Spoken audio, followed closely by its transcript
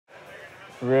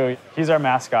Rue, he's our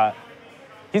mascot.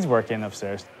 He's working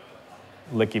upstairs,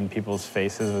 licking people's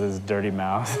faces with his dirty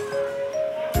mouth.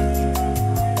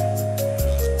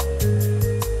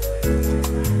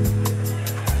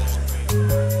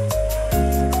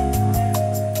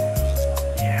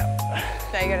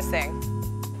 Now you gotta sing.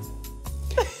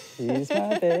 He's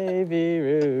my baby,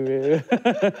 Roo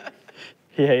Roo.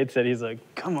 He hates it. He's like,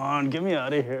 come on, get me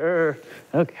out of here.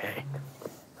 Okay.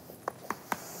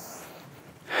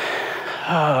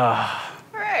 All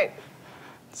right.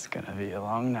 It's gonna be a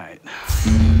long night.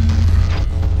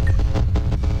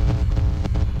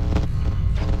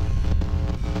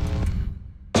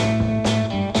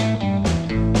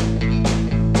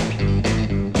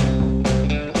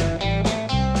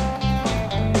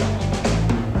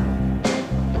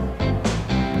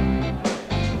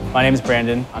 My name is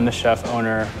Brandon. I'm the chef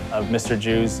owner of Mr.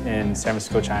 Ju's in San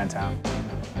Francisco, Chinatown.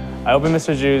 I opened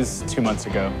Mr. Ju's 2 months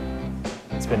ago.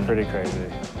 It's been pretty crazy.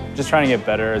 Just trying to get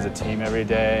better as a team every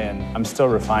day, and I'm still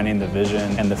refining the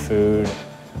vision and the food.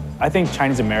 I think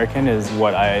Chinese American is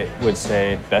what I would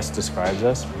say best describes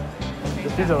us.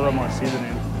 This needs a little more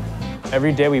seasoning.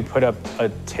 Every day we put up a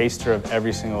taster of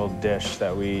every single dish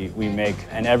that we make,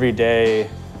 and every day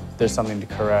there's something to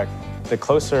correct. The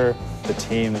closer the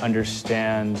team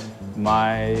understand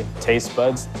my taste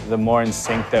buds, the more in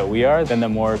sync that we are, then the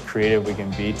more creative we can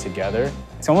be together.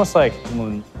 It's almost like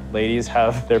when ladies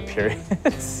have their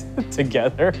periods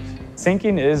together.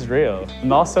 Syncing is real.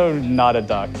 I'm also not a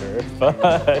doctor,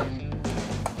 but...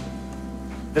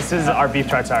 This is our beef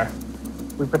tartare.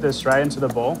 We put this right into the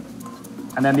bowl,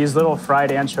 and then these little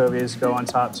fried anchovies go on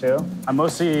top too. I'm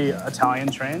mostly Italian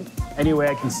trained. Any way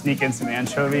I can sneak in some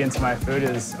anchovy into my food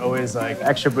is always like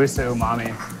extra boost of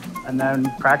umami. And then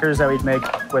crackers that we make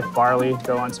with barley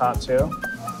go on top too.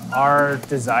 Our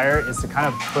desire is to kind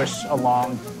of push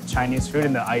along Chinese food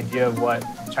and the idea of what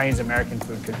Chinese American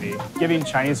food could be. Giving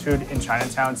Chinese food in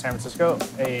Chinatown, San Francisco,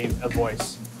 a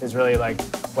voice is really like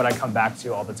what I come back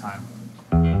to all the time.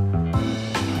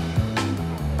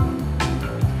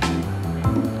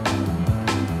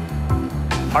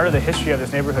 Part of the history of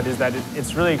this neighborhood is that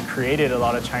it's really created a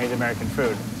lot of Chinese American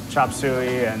food. Chop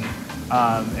suey and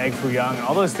egg foo young, and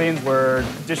all those things were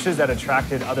dishes that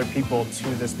attracted other people to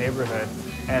this neighborhood.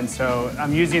 And so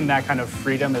I'm using that kind of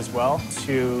freedom as well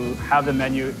to have the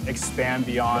menu expand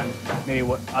beyond maybe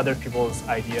what other people's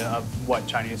idea of what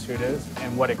Chinese food is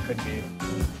and what it could be.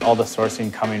 All the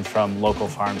sourcing coming from local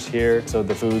farms here, so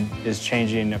the food is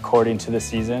changing according to the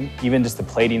season, even just the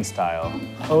plating style.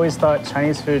 I always thought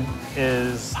Chinese food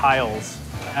is piles.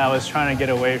 I was trying to get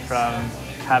away from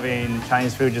having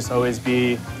Chinese food just always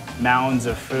be mounds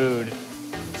of food.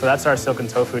 So that's our silken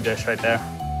tofu dish right there.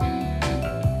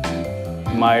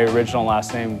 My original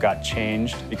last name got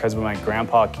changed because when my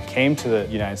grandpa came to the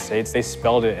United States, they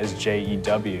spelled it as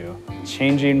J-E-W.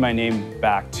 Changing my name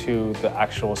back to the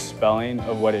actual spelling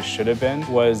of what it should have been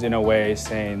was, in a way,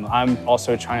 saying I'm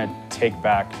also trying to take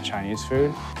back Chinese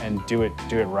food and do it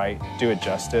right, do it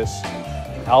justice.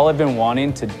 All I've been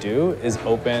wanting to do is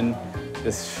open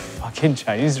this fucking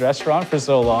Chinese restaurant for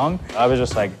so long. I was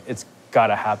just like, it's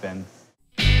gotta happen.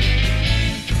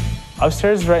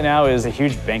 Upstairs right now is a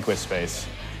huge banquet space.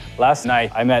 Last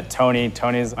night, I met Tony.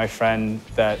 Tony's my friend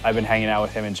that I've been hanging out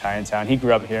with him in Chinatown. He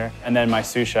grew up here. And then my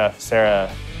sous chef, Sarah.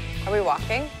 Are we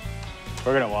walking?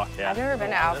 We're gonna walk, yeah. I've never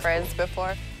been to Alfred's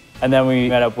before. And then we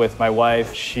met up with my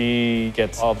wife. She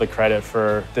gets all the credit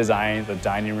for designing the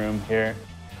dining room here.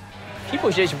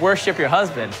 People just worship your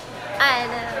husband. I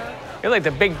know. You're like the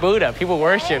big Buddha. People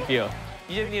worship you.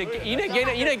 You just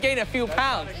need to gain a few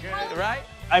pounds, right?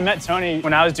 I met Tony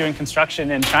when I was doing construction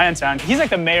in Chinatown. He's like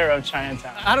the mayor of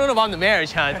Chinatown. I don't know if I'm the mayor of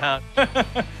Chinatown.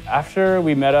 After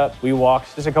we met up, we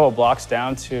walked just a couple blocks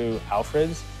down to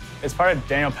Alfred's. It's part of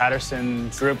Daniel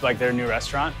Patterson's group, like their new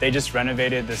restaurant. They just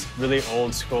renovated this really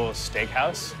old school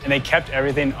steakhouse, and they kept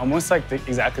everything almost like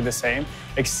exactly the same,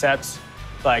 except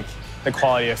like the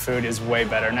quality of food is way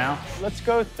better now. Let's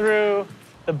go through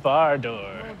the bar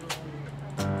door.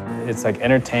 It's like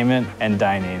entertainment and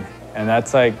dining, and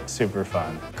that's like super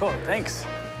fun. Cool, thanks.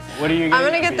 What are you getting? I'm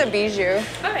gonna get the bijou.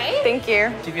 All right. Thank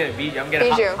you. You get a bijou. I'm getting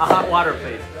Bijou. a hot water,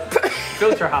 please.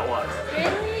 Filter hot water.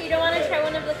 Really? You don't want to try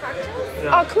one of the cocktails? No.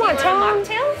 Oh, come on, You Tom. want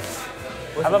a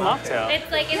mocktail? Have a mocktail.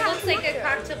 It's like, it looks like a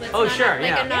cocktail, but it's Oh, not sure, like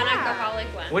yeah. a non-alcoholic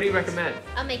one. What do you recommend?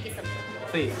 I'll make you something.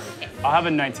 Please. I'll have a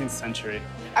 19th century.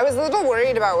 I was a little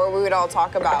worried about what we would all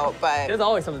talk about, but There's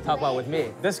always something to talk about with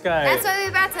me. This guy, That's what we're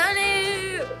about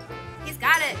Tony. He's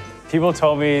got it. people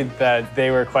told me that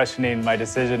they were questioning my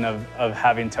decision of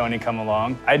having Tony come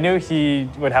along. I knew he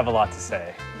would have a lot to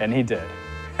say, and he did.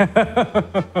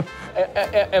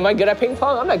 Am I good at ping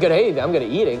pong? I'm not good at anything. I'm good at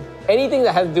eating. Anything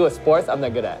that has to do with sports, I'm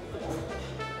not good at.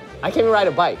 I can't even ride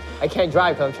a bike. I can't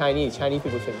drive because I'm Chinese. Chinese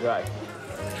people shouldn't drive.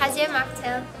 How's your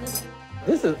mocktail?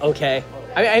 This is okay.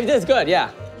 I mean, this is good,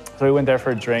 yeah. So we went there for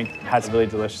a drink, had some really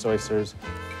delicious oysters.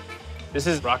 This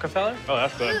is Rockefeller? Oh,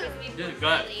 that's good. This is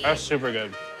good. That's super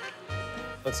good.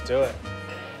 Let's do it.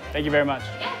 Thank you very much.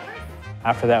 Yeah, of course.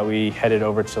 After that, we headed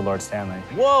over to Lord Stanley.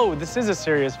 Whoa, this is a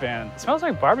serious van. It smells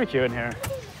like barbecue in here.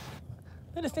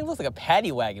 Man, this thing looks like a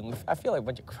paddy wagon. I feel like a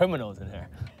bunch of criminals in here.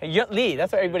 Hey, Yut Lee,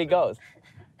 that's where everybody goes.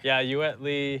 Yeah, you at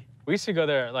Lee. We used to go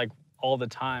there like all the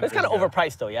time. It's kind of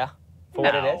overpriced though, yeah? For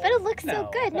what it is? But it looks so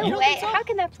good. No You don't way. think so? How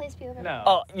can that place be over? No.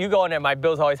 Oh, you go in there, my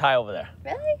bill's always high over there.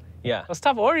 Really? Yeah. Well,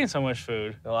 stop ordering so much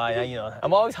food. Well, you know,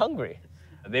 I'm always hungry.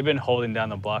 They've been holding down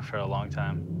the block for a long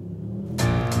time.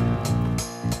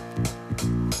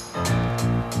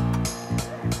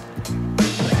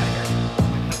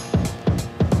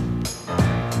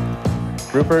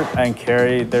 Rupert and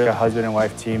Carrie, they're a husband and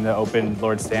wife team that opened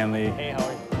Lord Stanley. Hey, how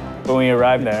are you? When we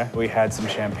arrived there, we had some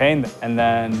champagne and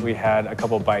then we had a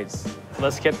couple bites.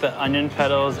 Let's get the onion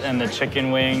petals and the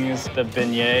chicken wings, the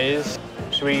beignets.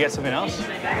 Should we get something else?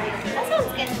 That sounds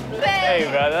good. Hey,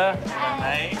 brother.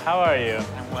 Hey, How are you?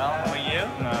 I'm well. How are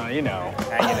you? No, you know,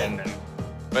 hanging in there.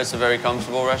 It's a very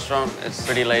comfortable restaurant. It's a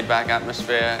pretty laid-back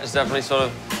atmosphere. It's definitely sort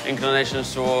of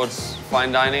inclinations towards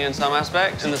fine dining in some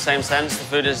aspects. In the same sense, the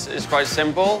food is quite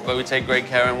simple, but we take great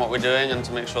care in what we're doing and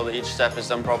to make sure that each step is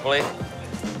done properly.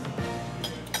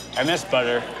 I miss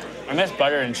butter. I miss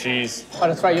butter and cheese. Oh,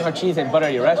 that's right, you have cheese and butter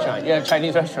at your restaurant. You're a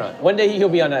Chinese restaurant. One day you'll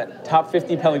be on a top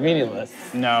 50 Pellegrini list.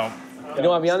 No. You don't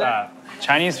want to be on that?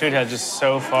 Chinese food has just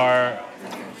so far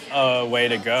a way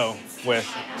to go with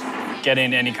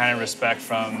getting any kind of respect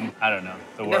from, I don't know,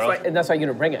 the world. And that's why you're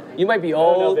gonna bring it. You might be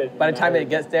old by the time it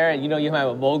gets there, and you know you have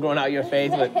a mole growing out your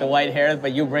face with the white hairs,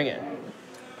 but you bring it.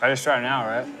 I just try now,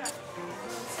 right?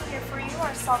 Here for you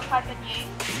are salt pie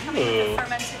beignets, coming in the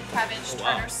fermented cabbage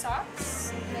tartar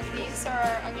sauce. And then these are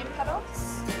our onion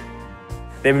petals.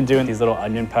 They've been doing these little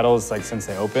onion petals like since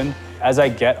they opened. As I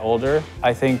get older,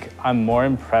 I think I'm more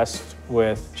impressed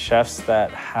with chefs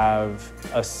that have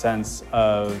a sense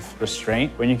of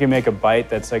restraint. When you can make a bite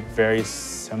that's like very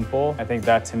simple, I think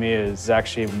that to me is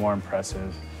actually more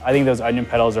impressive. I think those onion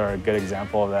petals are a good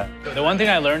example of that. The one thing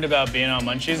I learned about being on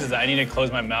Munchies is that I need to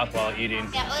close my mouth while eating.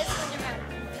 Yeah, let's put your mouth.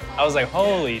 I was like,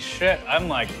 holy shit. I'm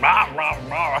like, rah, rah,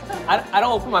 rah. I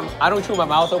don't chew my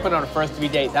mouth open on the first 3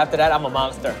 dates. After that, I'm a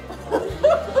monster.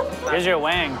 Here's your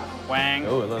wang. Wang.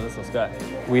 Oh, this looks good.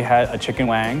 We had a chicken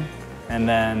wang, and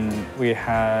then we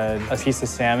had a piece of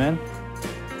salmon.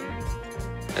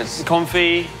 It's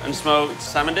confit and smoked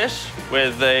salmon dish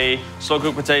with a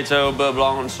slow-cooked potato, beurre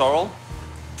blanc, and sorrel.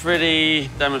 Pretty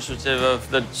demonstrative of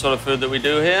the sort of food that we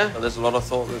do here. There's a lot of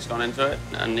thought that's gone into it,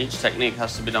 and each technique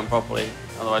has to be done properly.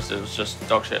 Otherwise, it was just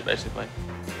dog shit, basically.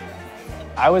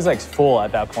 I was like full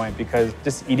at that point because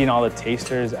just eating all the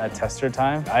tasters at tester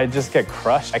time, I just get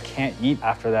crushed. I can't eat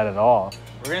after that at all.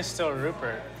 We're gonna steal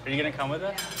Rupert. Are you gonna come with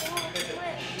us?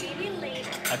 Maybe later.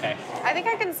 Okay. I think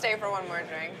I can stay for one more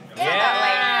drink. It's not Yeah. that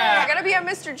late. We're gonna be at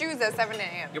Mr. Juice at 7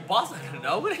 a.m. Your boss doesn't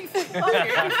know. What are you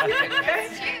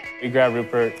We grabbed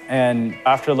Rupert, and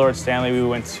after Lord Stanley, we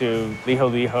went to Liho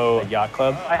Liho Yacht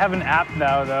Club. I have an app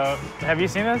now, though. Have you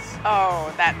seen this?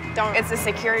 Oh, it's a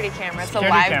security camera. It's Security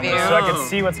a live camera, view. so I can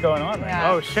see what's going on.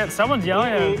 Yeah. Oh shit, someone's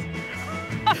yelling at us.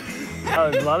 Oh,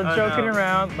 there's a lot of joking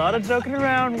around. A lot of joking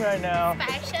around right now.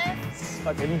 Bye, chef.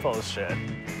 Fucking bullshit.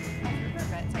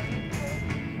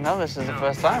 No, this is the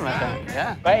first time, I think.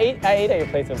 Yeah. I ate at your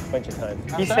place a bunch of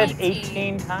times. He said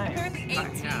 18 times. 18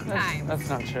 times. That's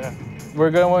not true. We're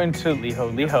going to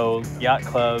Liho Liho Yacht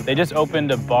Club. They just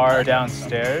opened a bar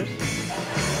downstairs.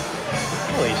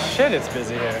 Holy shit, it's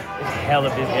busy here. It's hella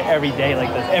busy every day like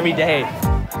this, every day.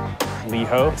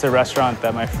 Liho. It's a restaurant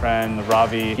that my friend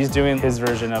Ravi, he's doing his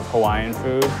version of Hawaiian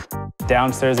food.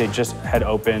 Downstairs, they just had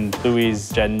opened Louis'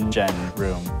 Gen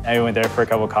room. And we went there for a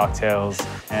couple cocktails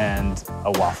and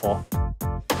a waffle.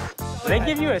 They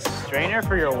give you a strainer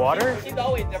for your water? He's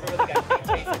always never really got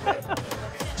tasted.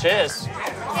 Cheers.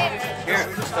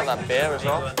 Cheers. Just got that beer as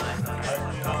well.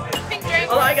 Pink drink.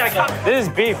 Oh, I got coffee. This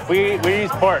is beef. We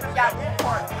use pork. Yeah,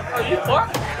 pork. Oh, you pork?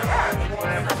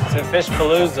 It's a fish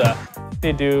palooza.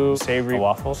 They do savory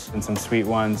waffles and some sweet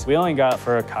ones. We only got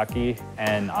furikake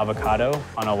and avocado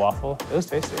on a waffle. It was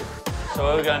tasty. So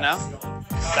where are we going now?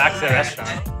 Back to the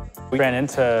restaurant. We ran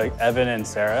into Evan and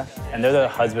Sarah, and they're the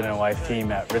husband and wife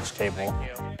team at Rich Table.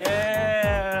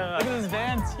 Yeah, look at this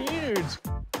van, it's huge.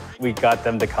 We got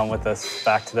them to come with us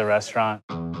back to the restaurant.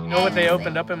 know what they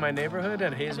opened up in my neighborhood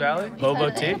at Hayes Valley? Bobo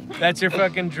Tea. That's your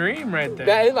fucking dream right there.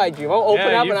 That is my dream. I'll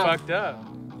open up you and fucked up.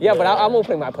 Yeah, but I'm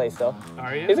opening my place though.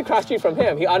 Are you? He's across the street from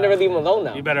him. I'll never leave him alone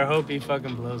now. You better hope he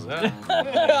fucking blows up.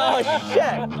 Oh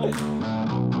shit!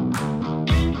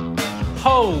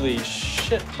 Holy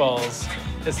shit balls.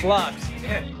 It's locked.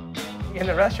 In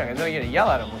the restaurant, I know you're gonna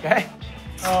yell at him, okay?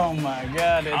 Oh my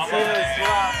God, it's locked.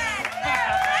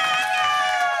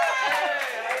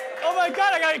 Oh my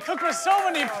God, I gotta cook for so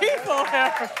many people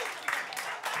here.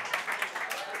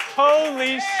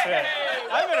 Holy shit.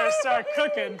 I better start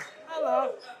cooking.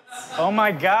 Hello. Oh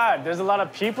my God, there's a lot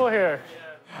of people here.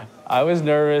 I was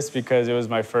nervous because it was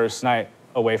my first night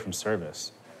away from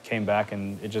service. Came back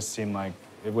and it just seemed like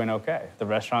it went okay. The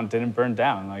restaurant didn't burn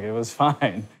down, like it was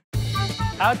fine.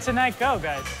 How'd tonight go,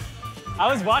 guys?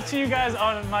 I was watching you guys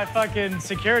on my fucking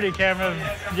security camera.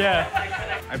 Yeah.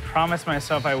 I promised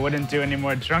myself I wouldn't do any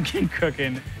more drunken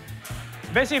cooking.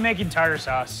 Basically making tartar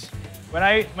sauce. When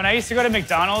I used to go to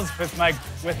McDonald's with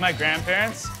my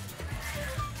grandparents,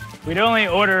 we'd only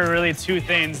order really 2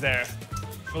 things there.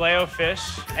 Filet-O-fish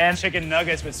and chicken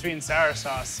nuggets with sweet and sour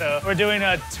sauce. So we're doing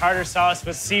a tartar sauce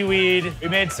with seaweed. We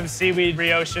made some seaweed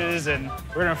brioches and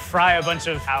we're gonna fry a bunch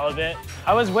of halibut.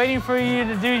 I was waiting for you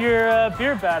to do your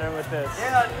beer batter with this.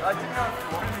 Yeah, I didn't know if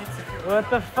you wanted me to. What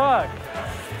the fuck?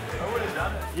 I would have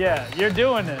done it. Yeah, you're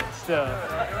doing it still.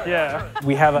 Yeah.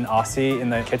 We have an Aussie in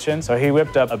the kitchen, so he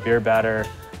whipped up a beer batter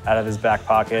out of his back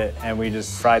pocket and we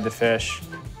just fried the fish.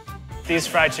 These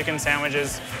fried chicken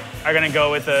sandwiches are gonna go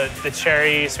with the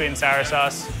cherry sweet and sour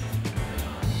sauce.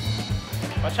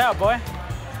 Watch out, boy.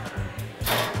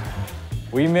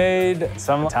 We made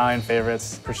some Italian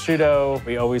favorites. Prosciutto,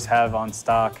 we always have on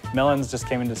stock. Melons just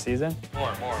came into season.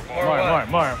 More. More.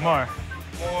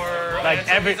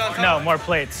 Like more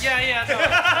plates. Yeah,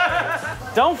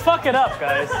 no. Don't fuck it up,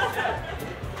 guys.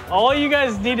 All you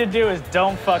guys need to do is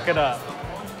don't fuck it up.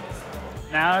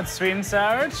 Now it's sweet and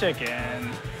sour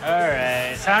chicken. All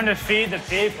right, time to feed the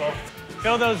people.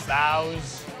 Fill those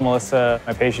bows. Melissa,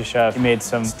 my pastry chef, made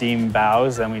some steamed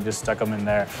bows and we just stuck them in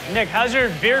there. Nick, how's your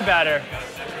beer batter?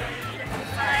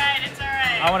 It's all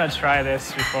right. I want to try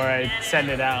this before I send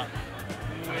it out.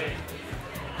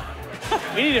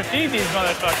 We need to feed these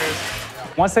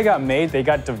motherfuckers. Once they got made, they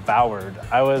got devoured.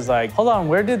 I was like, hold on,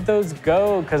 where did those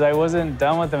go? Because I wasn't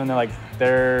done with them and they're like,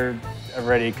 they're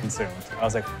already consumed. I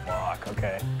was like, fuck,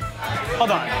 okay.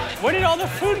 Hold on, where did all the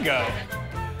food go?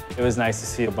 It was nice to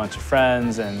see a bunch of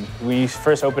friends, and when you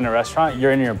first open a restaurant,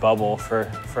 you're in your bubble for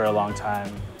a long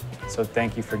time. So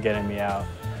thank you for getting me out.